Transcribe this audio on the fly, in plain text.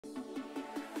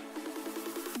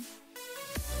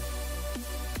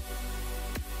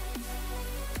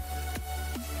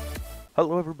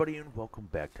Hello everybody and welcome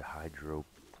back to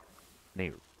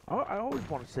Hydroneer. I always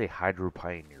want to say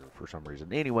Hydropioneer for some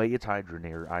reason. Anyway, it's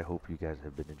Hydroneer. I hope you guys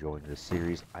have been enjoying this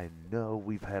series. I know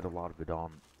we've had a lot of it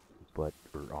on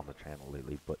on the channel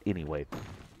lately, but anyway,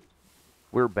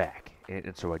 we're back.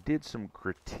 And so I did some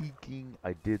critiquing.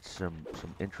 I did some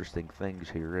interesting things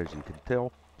here, as you can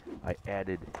tell. I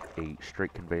added a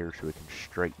straight conveyor so it can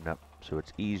straighten up so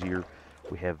it's easier.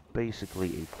 We have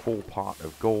basically a full pot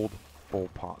of gold, full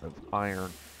pot of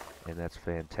iron, and that's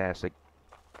fantastic.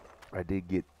 I did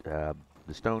get the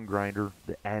stone grinder,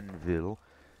 the anvil,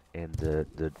 and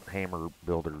the hammer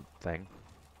builder thing.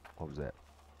 What was that?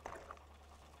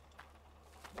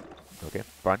 Okay,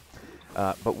 fine.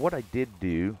 But what I did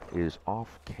do is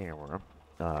off camera,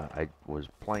 I was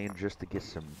playing just to get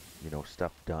some,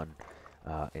 stuff done,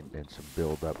 and some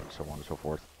build up and so on and so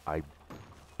forth. I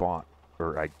bought,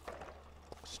 or I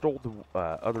stole the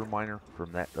other miner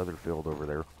from that other field over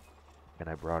there, and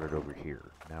I brought it over here.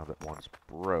 Now that one's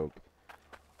broke,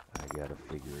 I gotta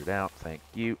figure it out. Thank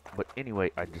you. But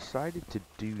anyway, I decided to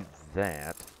do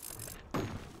that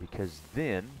because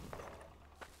then,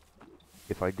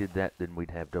 if I did that, then we'd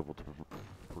have double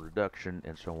production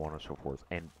and so on and so forth.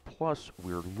 And plus,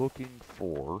 we're looking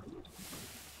for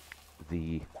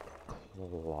the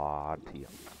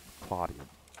Claudium. Claudium.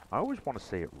 I always want to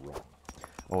say it wrong.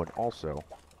 Oh, and also,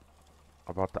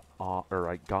 I got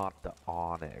the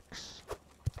Onyx.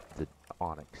 The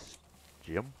Onyx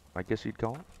gem, I guess you'd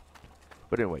call it.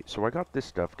 But anyway, so I got this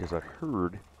stuff because I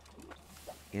heard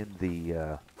in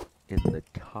the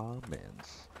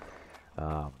comments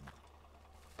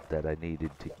that I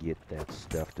needed to get that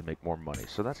stuff to make more money.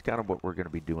 So that's kind of what we're going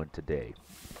to be doing today.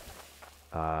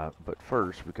 But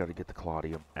first, we've got to get the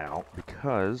Claudium out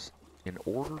because in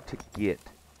order to get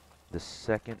the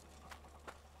second,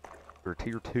 or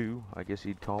tier 2, I guess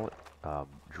you'd call it,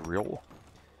 drill,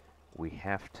 we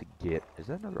have to get, is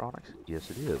that another Onyx?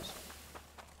 Yes, it is.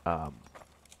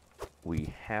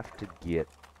 We have to get,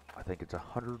 I think it's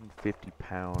 150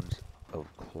 pounds of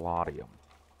Claudium.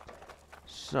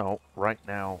 So, right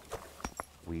now,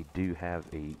 we do have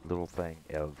a little thing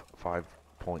of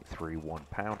 5.31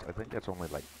 pounds. I think that's only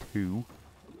like 2.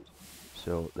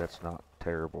 So, that's not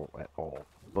terrible at all.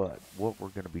 But, what we're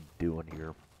going to be doing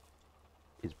here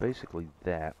is basically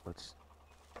that. Let's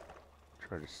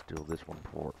try to steal this one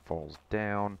before it falls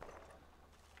down.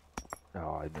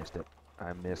 Oh, I missed it.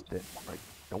 I missed it. Right.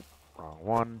 Nope. Wrong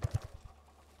one.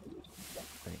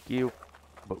 Thank you.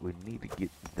 But we need to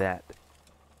get that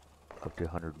up to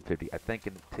 150. I think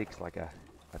it takes like I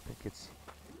think it's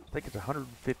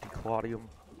 150 Claudium,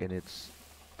 and it's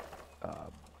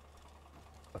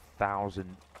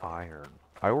 1,000 iron.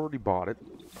 I already bought it,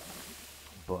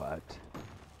 but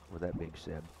with that being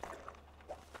said,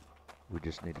 we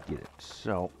just need to get it.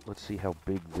 So let's see how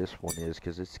big this one is,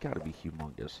 because it's got to be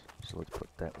humongous. So let's put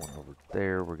that one over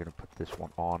there. We're gonna put this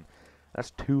one on.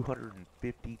 That's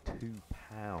 252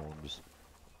 pounds,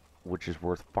 which is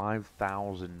worth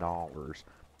 $5,000,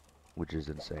 which is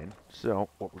insane. So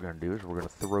what we're going to do is we're going to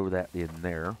throw that in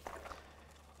there,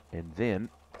 and then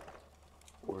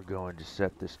we're going to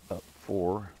set this up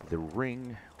for the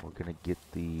ring. We're going to get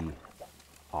the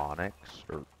Onyx,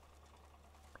 or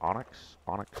Onyx,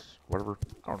 whatever.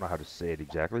 I don't know how to say it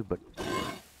exactly, but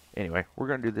anyway, we're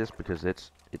going to do this because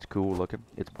it's cool looking.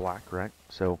 It's black, right?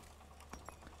 So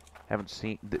haven't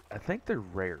seen, I think they're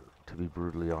rare, to be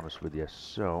brutally honest with you.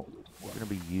 So we're going to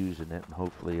be using it, and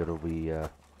hopefully it'll be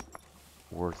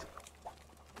worth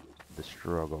the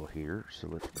struggle here. So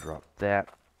let's drop that.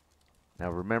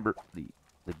 Now remember, the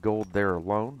gold there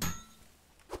alone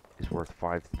is worth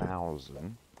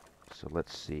 5,000. So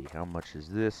let's see, how much is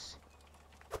this?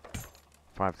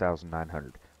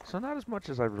 5,900. So not as much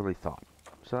as I really thought.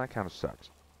 So that kind of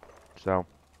sucks. So,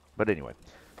 but anyway.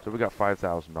 So we got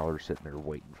 $5,000 sitting there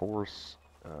waiting for us.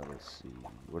 Let's see,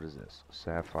 what is this?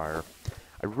 Sapphire.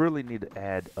 I really need to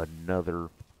add another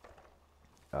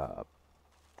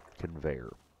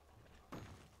conveyor.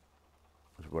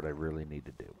 Is what I really need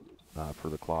to do for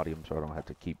the Claudium, so I don't have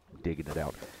to keep digging it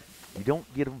out. You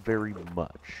don't get them very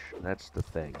much. That's the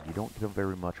thing. You don't get them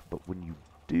very much, but when you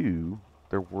do,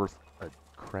 they're worth a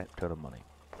crap ton of money.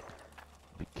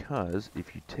 Because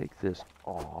if you take this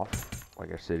off,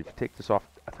 like I said, if you take this off,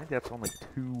 I think that's only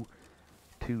two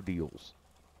deals,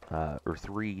 or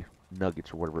 3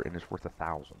 nuggets or whatever, and it's worth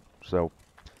 1,000. So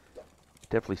it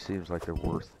definitely seems like they're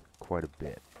worth quite a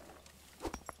bit.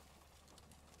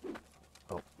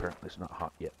 Oh, apparently it's not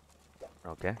hot yet.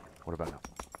 Okay, what about now?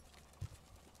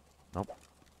 Nope.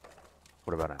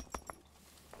 What about now?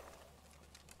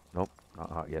 Nope,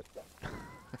 not hot yet.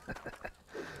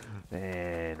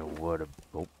 And what a...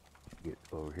 Oh,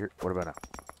 over here. What about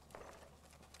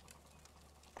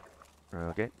now?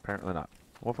 Okay, apparently not.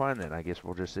 Well, fine then. I guess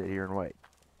we'll just sit here and wait.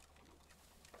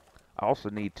 I also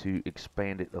need to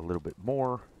expand it a little bit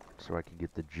more so I can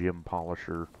get the gem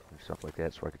polisher and stuff like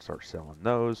that so I can start selling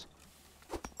those.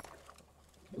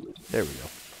 There we go.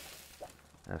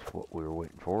 That's what we were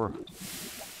waiting for.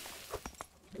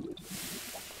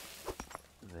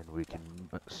 And then we can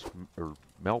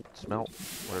smelt,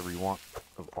 whatever you want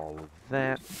of all of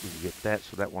that. We can get that,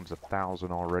 so that one's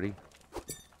 1,000 already.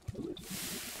 We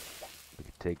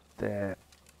can take that,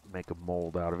 make a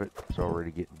mold out of it. It's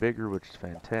already getting bigger, which is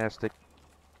fantastic.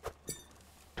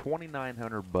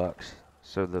 2,900 bucks.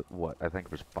 So the what? I think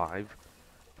it was five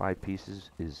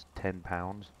pieces is 10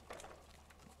 pounds,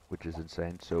 which is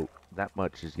insane. So that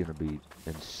much is going to be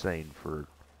insane for.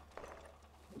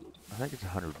 I think it's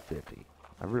 150.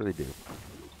 I really do.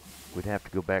 We'd have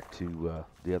to go back to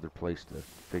the other place to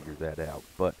figure that out.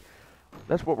 But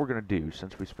that's what we're going to do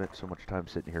since we spent so much time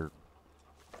sitting here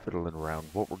fiddling around.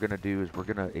 What we're going to do is we're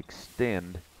going to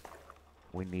extend.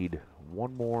 We need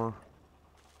one more,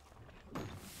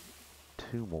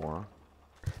 two more.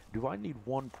 Do I need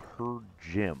one per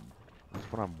gem? That's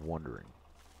what I'm wondering.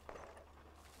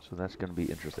 So that's going to be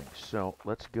interesting. So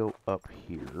let's go up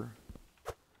here.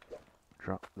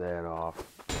 Drop that off.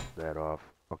 That off.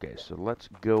 Okay, so let's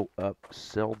go up,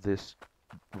 sell this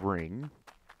ring,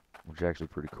 which is actually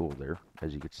pretty cool there,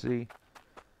 as you can see.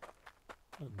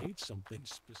 I need something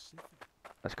specific.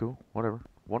 That's cool, whatever.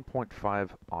 1.5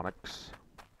 onyx,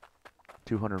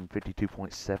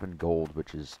 252.7 gold,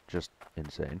 which is just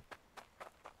insane.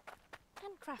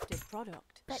 Handcrafted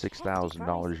product.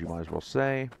 $6,000, you might as well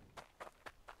say.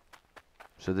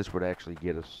 So this would actually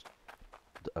get us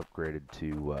upgraded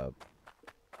to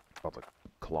the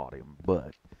Caladium,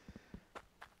 but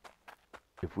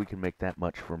if we can make that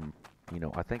much from, you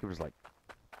know, I think it was like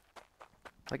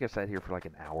I sat here for like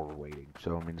an hour waiting,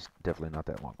 so I mean it's definitely not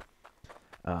that long.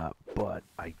 But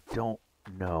I don't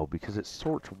know because it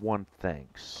sorts one thing,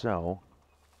 so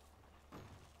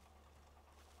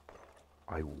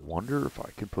I wonder if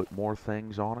I can put more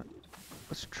things on it.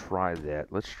 Let's try that.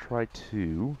 Let's try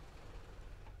to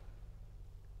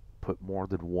put more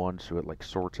than one so it like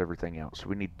sorts everything out. So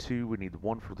we need two. We need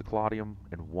one for the Caladium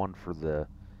and one for the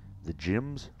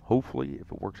gems, hopefully,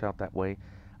 if it works out that way.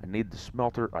 I need the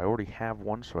smelter. I already have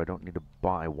one, so I don't need to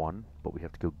buy one, but we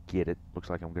have to go get it.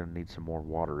 Looks like I'm going to need some more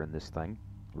water in this thing,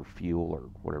 or fuel, or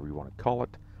whatever you want to call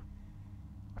it.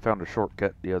 I found a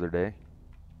shortcut the other day,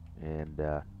 and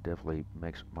definitely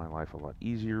makes my life a lot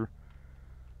easier.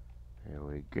 There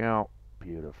we go.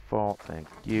 Beautiful. Thank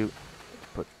you. Let's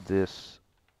put this.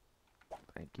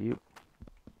 Thank you.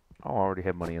 Oh, I already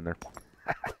have money in there.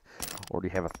 Already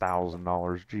have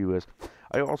 $1,000. Gee whiz.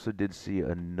 I also did see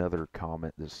another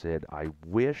comment that said, I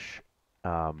wish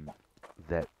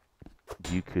that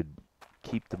you could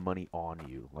keep the money on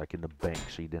you, like in the bank,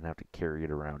 so you didn't have to carry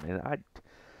it around. And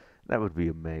that would be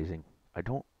amazing. I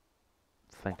don't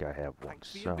think I have one,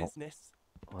 so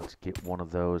let's get one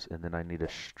of those, and then I need a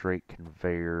straight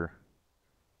conveyor.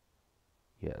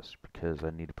 Yes, because I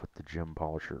need to put the gem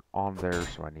polisher on there,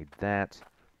 so I need that.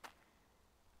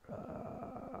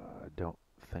 I don't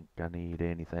think I need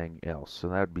anything else. So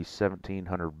that would be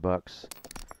 1,700 bucks,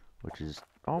 which is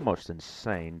almost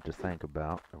insane to think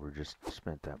about. We just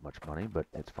spent that much money, but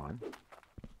it's fine.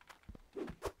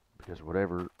 Because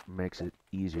whatever makes it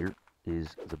easier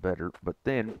is the better. But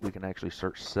then we can actually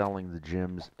start selling the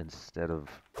gems instead of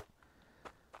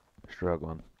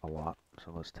struggling a lot.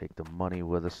 So let's take the money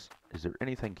with us. Is there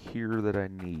anything here that I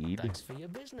need? Thanks for your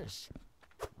business.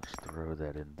 Let's throw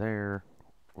that in there.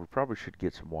 We probably should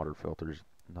get some water filters,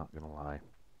 not gonna lie.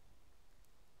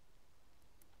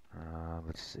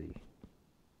 Let's see.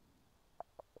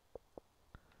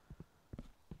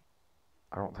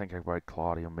 I don't think I can buy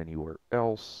Caladium anywhere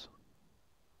else.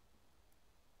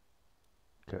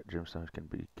 Cut gemstones can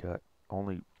be cut.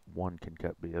 Only one can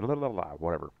cut be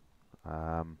whatever.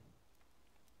 I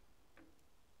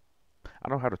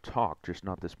know how to talk, just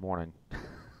not this morning.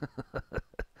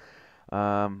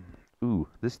 Ooh,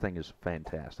 this thing is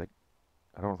fantastic.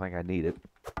 I don't think I need it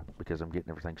because I'm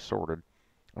getting everything sorted.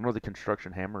 I know the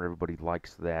construction hammer, everybody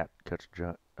likes that. Cuts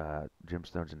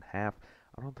gemstones in half.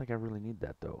 I don't think I really need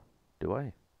that though. Do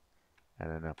I? I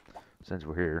don't know. Since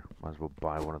we're here, might as well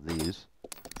buy one of these.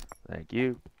 Thank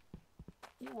you.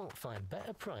 You won't find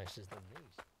better prices than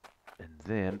these. And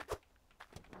then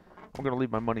I'm going to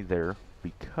leave my money there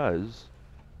because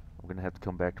I'm going to have to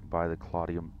come back and buy the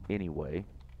Caladium anyway.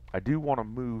 I do want to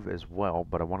move as well,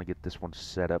 but I want to get this one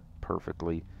set up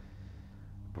perfectly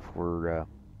before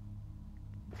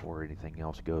anything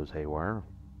else goes haywire.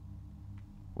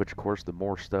 Which, of course, the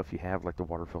more stuff you have, like the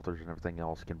water filters and everything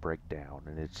else, can break down,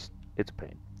 and it's a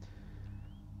pain.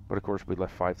 But of course, we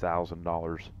left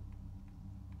 $5,000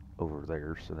 over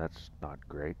there, so that's not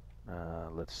great.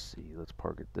 Let's see. Let's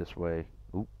park it this way.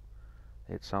 Oop,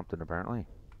 hit something apparently.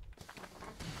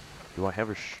 Do I have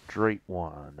a straight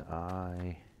one?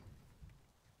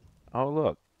 Oh,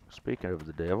 look. Speaking of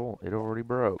the devil, it already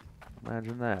broke.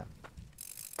 Imagine that.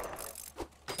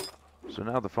 So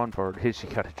now the fun part is you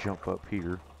gotta jump up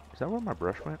here. Is that where my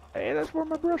brush went? Hey, that's where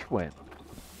my brush went.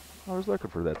 I was looking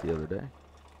for that the other day.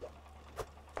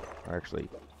 Actually,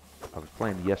 I was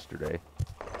playing yesterday.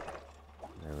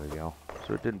 There we go.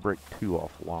 So it didn't break too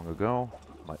awful long ago.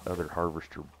 My other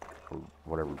harvester, or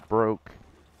whatever, broke.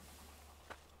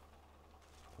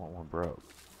 What one broke?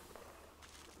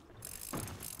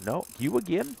 No, you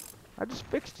again? I just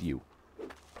fixed you.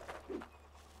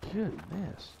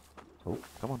 Goodness. Oh,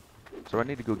 come on. So I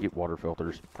need to go get water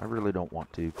filters. I really don't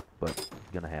want to, but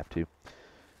gonna have to.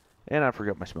 And I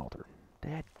forgot my smelter.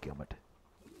 Dadgummit.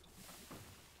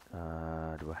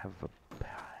 Do I have a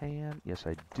pan? Yes,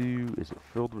 I do. Is it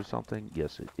filled with something?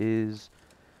 Yes, it is.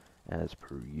 As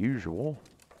per usual.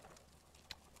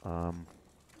 Oh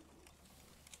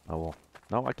well.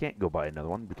 No, I can't go buy another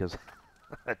one because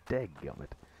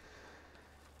dadgummit.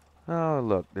 Oh,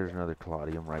 look, there's another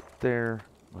caladium right there.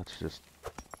 Let's just...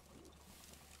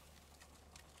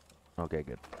 Okay,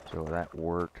 good. So that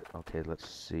worked. Okay, let's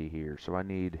see here. So I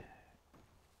need...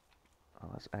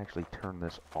 let's actually turn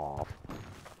this off.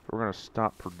 We're going to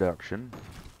stop production.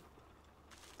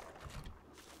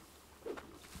 And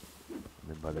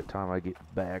then by the time I get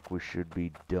back, we should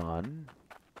be done.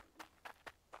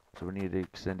 So we need to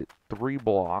extend it 3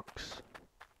 blocks.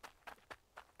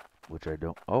 Which I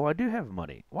don't... Oh, I do have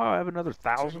money. Wow, I have another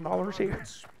 $1,000 here.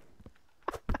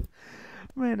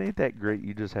 Man, ain't that great?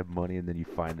 You just have money and then you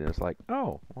find it. It's like,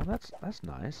 oh, well, that's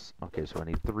nice. Okay, so I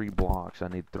need 3 blocks. I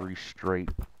need 3 straight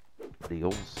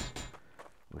deals,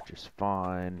 which is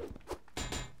fine.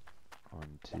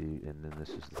 1, 2, and then this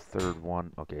is the 3rd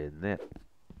one. Okay, and then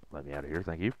let me out of here.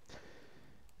 Thank you.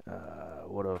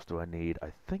 What else do I need?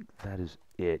 I think that is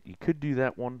it. You could do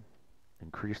that one.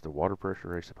 Increase the water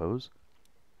pressure, I suppose.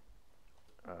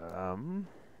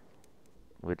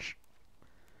 Which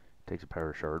takes a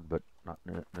power shard, but not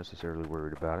necessarily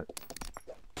worried about it.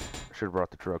 Should have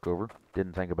brought the truck over.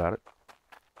 Didn't think about it.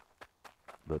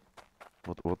 But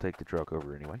we'll take the truck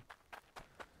over anyway.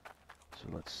 So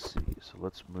let's see. So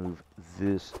let's move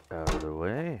this out of the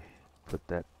way. Put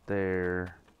that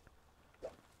there.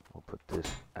 We'll put this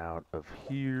out of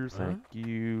here. Thank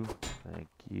you. Thank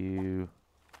you.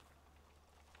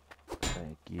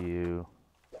 Thank you.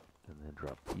 And then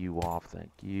drop you off.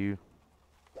 Thank you.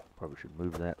 Probably should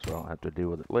move that so I don't have to deal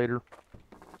with it later.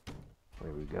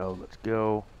 There we go. Let's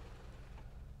go.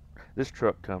 This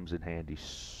truck comes in handy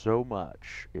so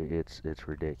much. It's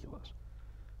ridiculous.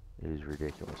 It is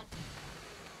ridiculous.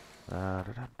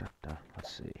 Let's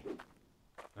see.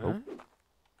 Oh,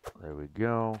 there we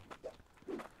go.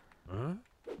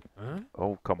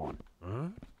 Oh, come on.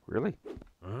 Really?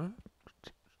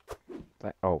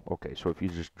 Oh, okay. So if you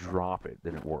just drop it,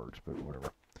 then it works. But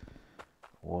whatever.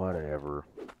 Whatever.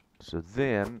 So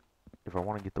then, if I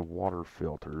want to get the water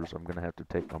filters, I'm going to have to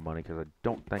take my money because I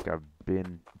don't think I've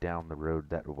been down the road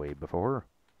that way before.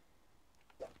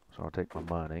 So I'll take my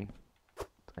money.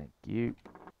 Thank you.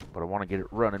 But I want to get it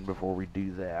running before we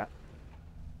do that.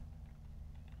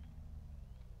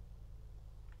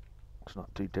 It's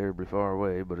not too terribly far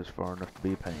away, but it's far enough to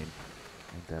be a pain.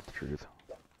 Ain't that the truth?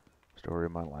 Story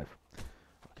of my life.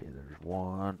 Okay, there's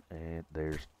 1, and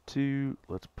there's 2.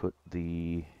 Let's put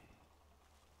this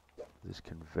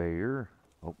conveyor.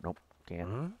 Oh, nope,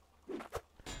 can't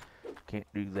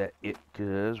do that yet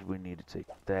because we need to take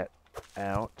that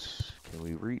out. Can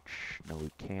we reach? No, we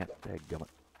can't. Dadgummit.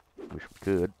 Wish we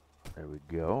could. There we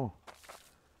go.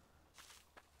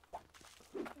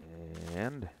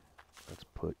 And let's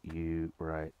put you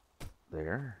right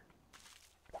there.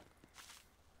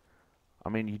 I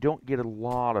mean, you don't get a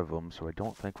lot of them, so I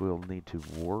don't think we'll need to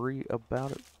worry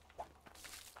about it.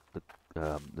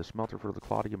 The smelter for the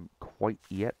caladium quite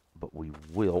yet, but we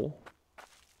will.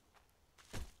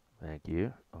 Thank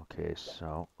you. Okay,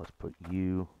 so let's put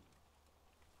you.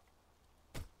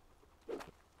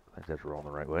 I think that's rolling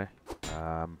the right way.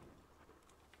 So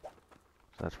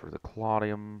that's for the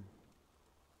caladium.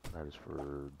 That is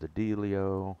for the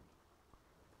dealio.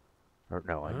 Or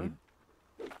no,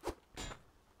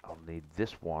 I'll need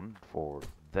this one for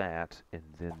that, and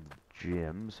then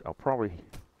gems. I'll probably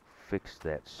fix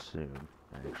that soon,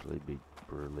 actually, be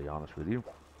brutally honest with you.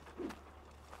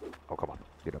 Oh, come on.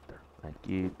 Get up there. Thank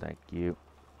you. Thank you.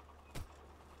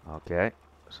 Okay.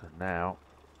 So now,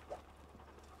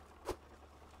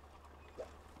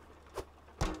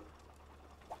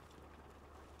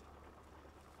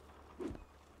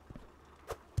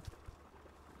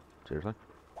 seriously?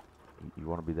 You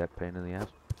want to be that pain in the ass?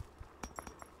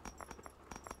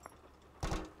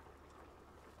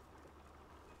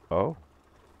 Oh?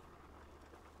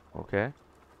 Okay.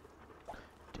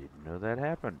 Didn't know that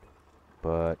happened.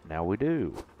 But now we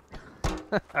do.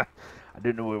 I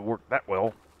didn't know it worked that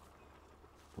well.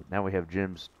 But now we have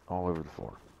gems all over the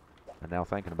floor. And now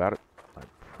thinking about it, I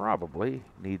probably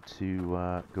need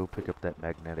to go pick up that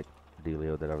magnetic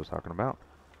dealio that I was talking about.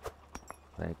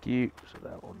 Thank you. So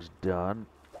that one's done.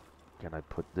 Can I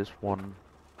put this one?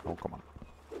 Oh, come on.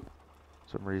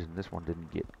 For some reason this one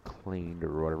didn't get cleaned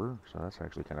or whatever, so that's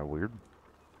actually kind of weird.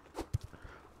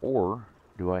 Or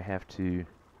do I have to?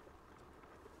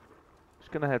 There's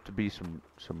gonna have to be some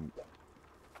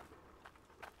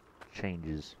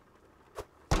changes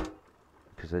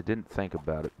because I didn't think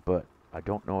about it, but I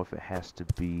don't know if it has to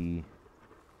be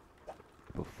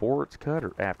before it's cut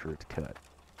or after it's cut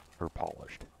or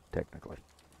polished, technically.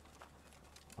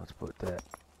 Let's put that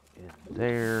in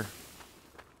there.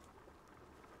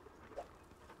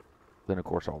 Then of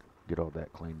course I'll get all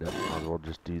that cleaned up. Might as well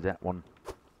just do that one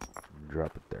and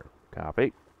drop it there.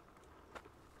 Copy.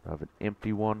 I have an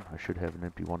empty one. I should have an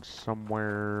empty one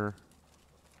somewhere.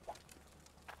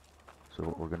 So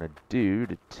what we're going to do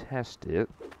to test it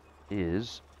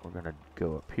is we're going to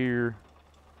go up here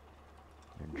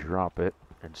and drop it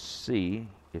and see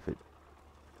if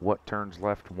what turns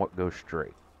left and what goes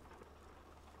straight.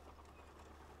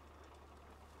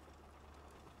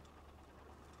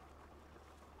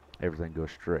 Everything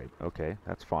goes straight. Okay,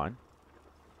 that's fine.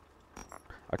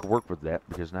 I can work with that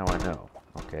because now I know.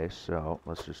 Okay, so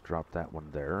let's just drop that one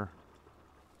there.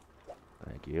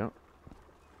 Thank you.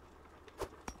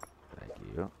 Thank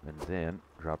you. And then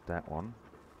drop that one.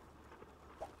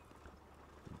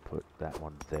 And put that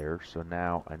one there. So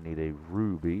now I need a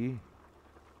ruby.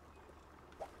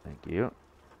 Thank you.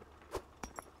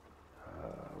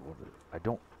 I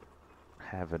don't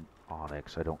have an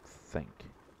onyx, I don't think.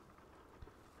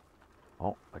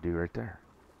 Oh, I do right there.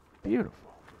 Beautiful.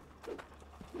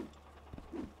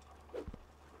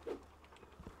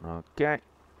 Okay,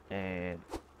 and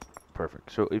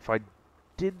perfect. So if I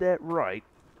did that right,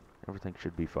 everything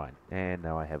should be fine. And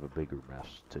now I have a bigger mess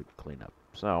to clean up.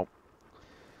 So,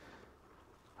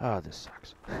 this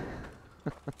sucks.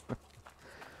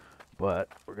 But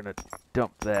we're gonna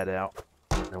dump that out,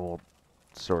 and we'll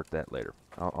sort that later.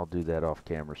 I'll do that off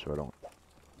camera so I don't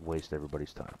waste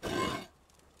everybody's time.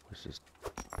 Let's just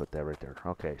put that right there.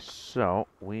 Okay, so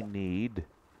we need.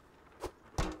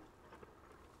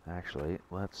 Actually,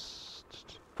 let's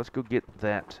go get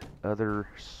that other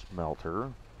smelter.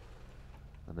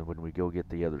 And then when we go get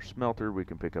the other smelter, we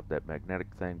can pick up that magnetic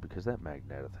thing, because that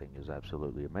magnetic thing is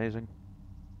absolutely amazing.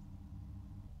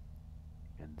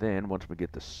 And then once we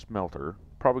get the smelter,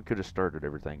 probably could have started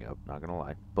everything up, not gonna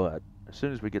lie, but as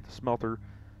soon as we get the smelter,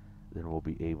 then we'll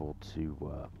be able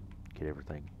to get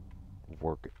everything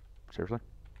working. Seriously?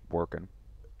 Working.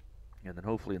 And then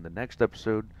hopefully in the next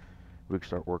episode, we can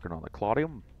start working on the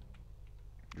Claudium.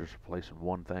 Just replacing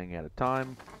one thing at a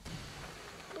time.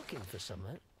 Looking for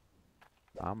something?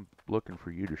 I'm looking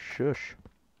for you to shush.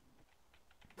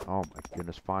 Oh my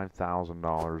goodness,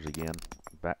 $5,000 again.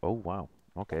 Oh wow.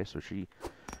 Okay, so she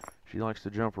likes to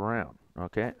jump around.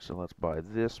 Okay, so let's buy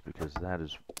this because that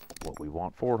is what we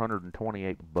want.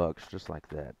 428 bucks, just like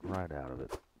that, right out of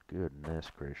it.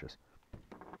 Goodness gracious.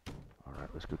 All right,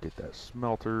 let's go get that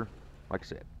smelter. Like I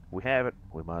said, we have it.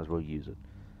 We might as well use it.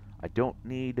 I don't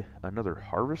need another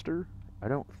harvester. I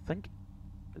don't think.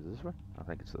 Is it this way? I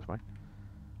think it's this way.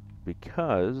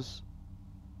 Because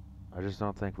I just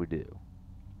don't think we do.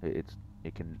 It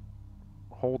can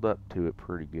hold up to it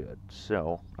pretty good.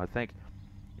 So I think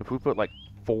if we put like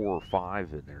 4 or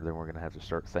 5 in there, then we're gonna have to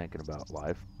start thinking about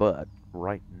life. But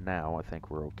right now, I think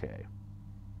we're okay.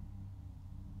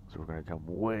 So we're gonna come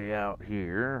way out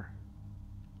here.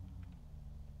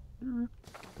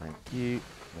 Thank you.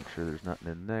 Make sure there's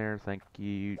nothing in there. Thank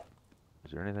you.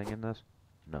 Is there anything in this?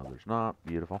 No, there's not.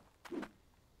 Beautiful.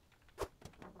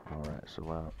 Alright,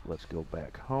 so let's go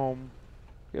back home.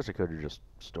 Guess I could have just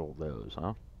stole those,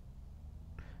 huh?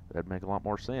 That'd make a lot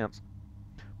more sense.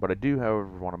 But I do, however,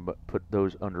 want to put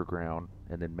those underground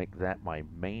and then make that my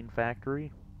main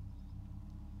factory.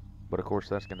 But of course,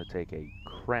 that's going to take a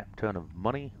crap ton of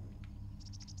money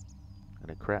and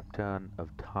a crap ton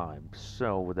of time.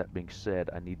 So with that being said,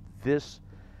 I need this,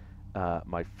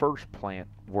 my first plant,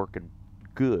 working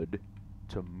good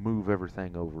to move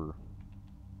everything over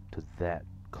to that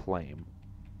claim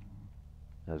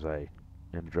as I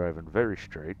and driving very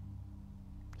straight.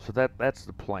 So that's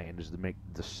the plan, is to make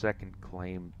the second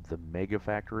claim the mega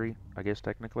factory, I guess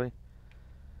technically.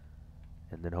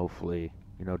 And then hopefully,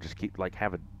 you know, just keep, like,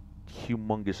 have a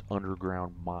humongous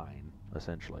underground mine,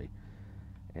 essentially.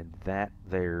 And that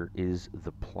there is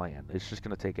the plan. It's just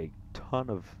going to take a ton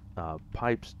of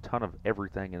pipes, ton of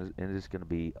everything, and it's going to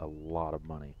be a lot of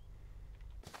money.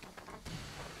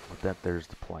 But that there's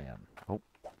the plan. Oh,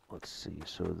 let's see.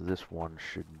 So this one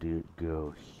should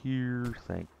go here.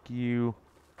 Thank you.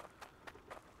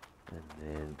 And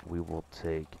then we will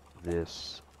take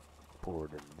this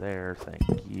board in there. Thank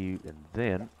you. And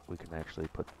then we can actually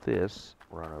put this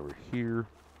run over here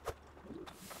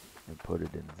and put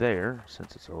it in there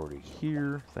since it's already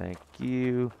here. Thank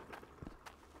you.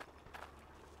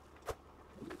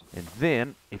 And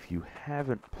then, if you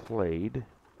haven't played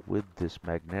with this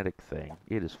magnetic thing,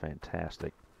 it is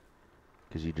fantastic.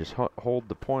 Because you just hold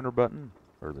the pointer button,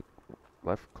 or the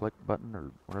left click button, or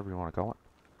whatever you want to call it.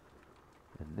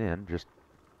 And then just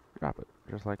drop it,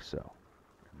 just like so.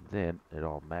 And then it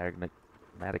all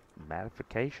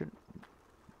magnification,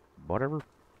 whatever,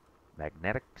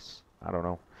 magnetics, I don't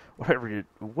know.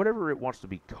 Whatever it wants to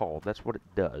be called, that's what it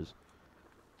does.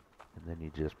 And then you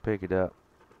just pick it up,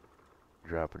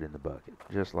 drop it in the bucket,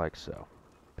 just like so.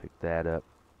 Pick that up.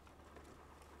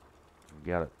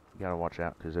 You gotta watch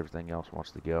out because everything else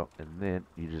wants to go. And then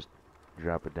you just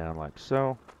drop it down like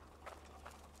so.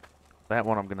 That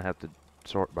one I'm gonna have to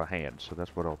sort by hand, so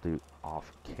that's what I'll do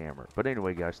off camera. But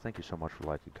anyway, guys, thank you so much for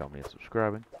liking, commenting, and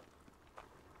subscribing.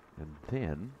 And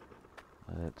then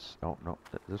oh no,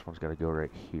 this one's got to go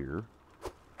right here.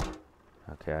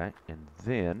 Okay, and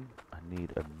then I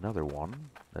need another one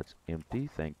that's empty.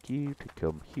 Thank you. To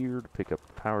come here to pick up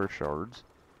the power shards.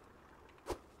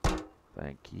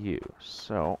 Thank you.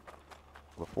 So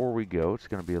before we go, it's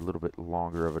going to be a little bit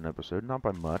longer of an episode, not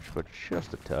by much, but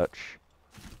just a touch,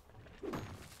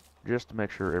 just to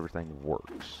make sure everything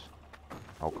works.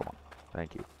 Oh, come on.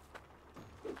 Thank you.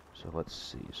 So let's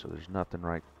see. So there's nothing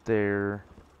right there.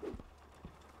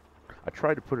 I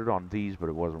tried to put it on these, but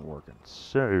it wasn't working.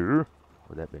 So,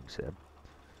 with that being said,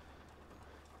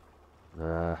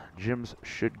 the gems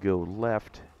should go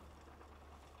left.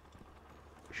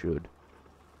 Should.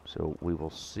 So we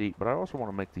will see. But I also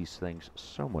want to make these things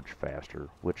so much faster,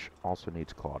 which also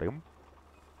needs Claudium,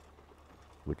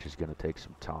 which is going to take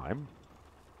some time.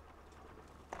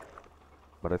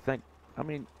 But I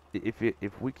mean,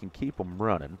 if we can keep them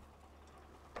running,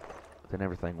 then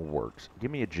everything works.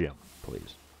 Give me a gem,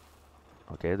 please.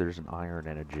 Okay, there's an iron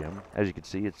and a gem. As you can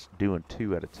see, it's doing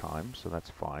 2 at a time, so that's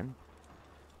fine.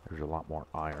 There's a lot more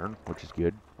iron, which is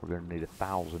good. We're going to need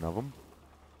 1,000 of them.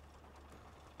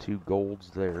 2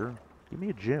 golds there. Give me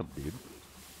a gem, dude.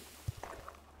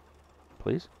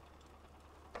 Please?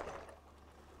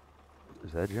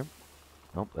 Is that a gem?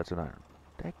 Nope, that's an iron.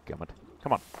 Dadgummit.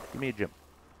 Come on, give me a gem.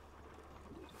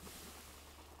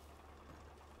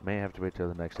 May have to wait till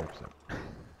the next episode.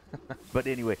 But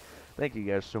anyway, thank you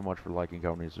guys so much for liking,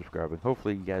 commenting, and subscribing.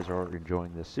 Hopefully you guys are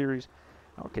enjoying this series.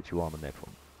 I'll catch you on the next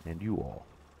one. And you all,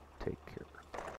 take care.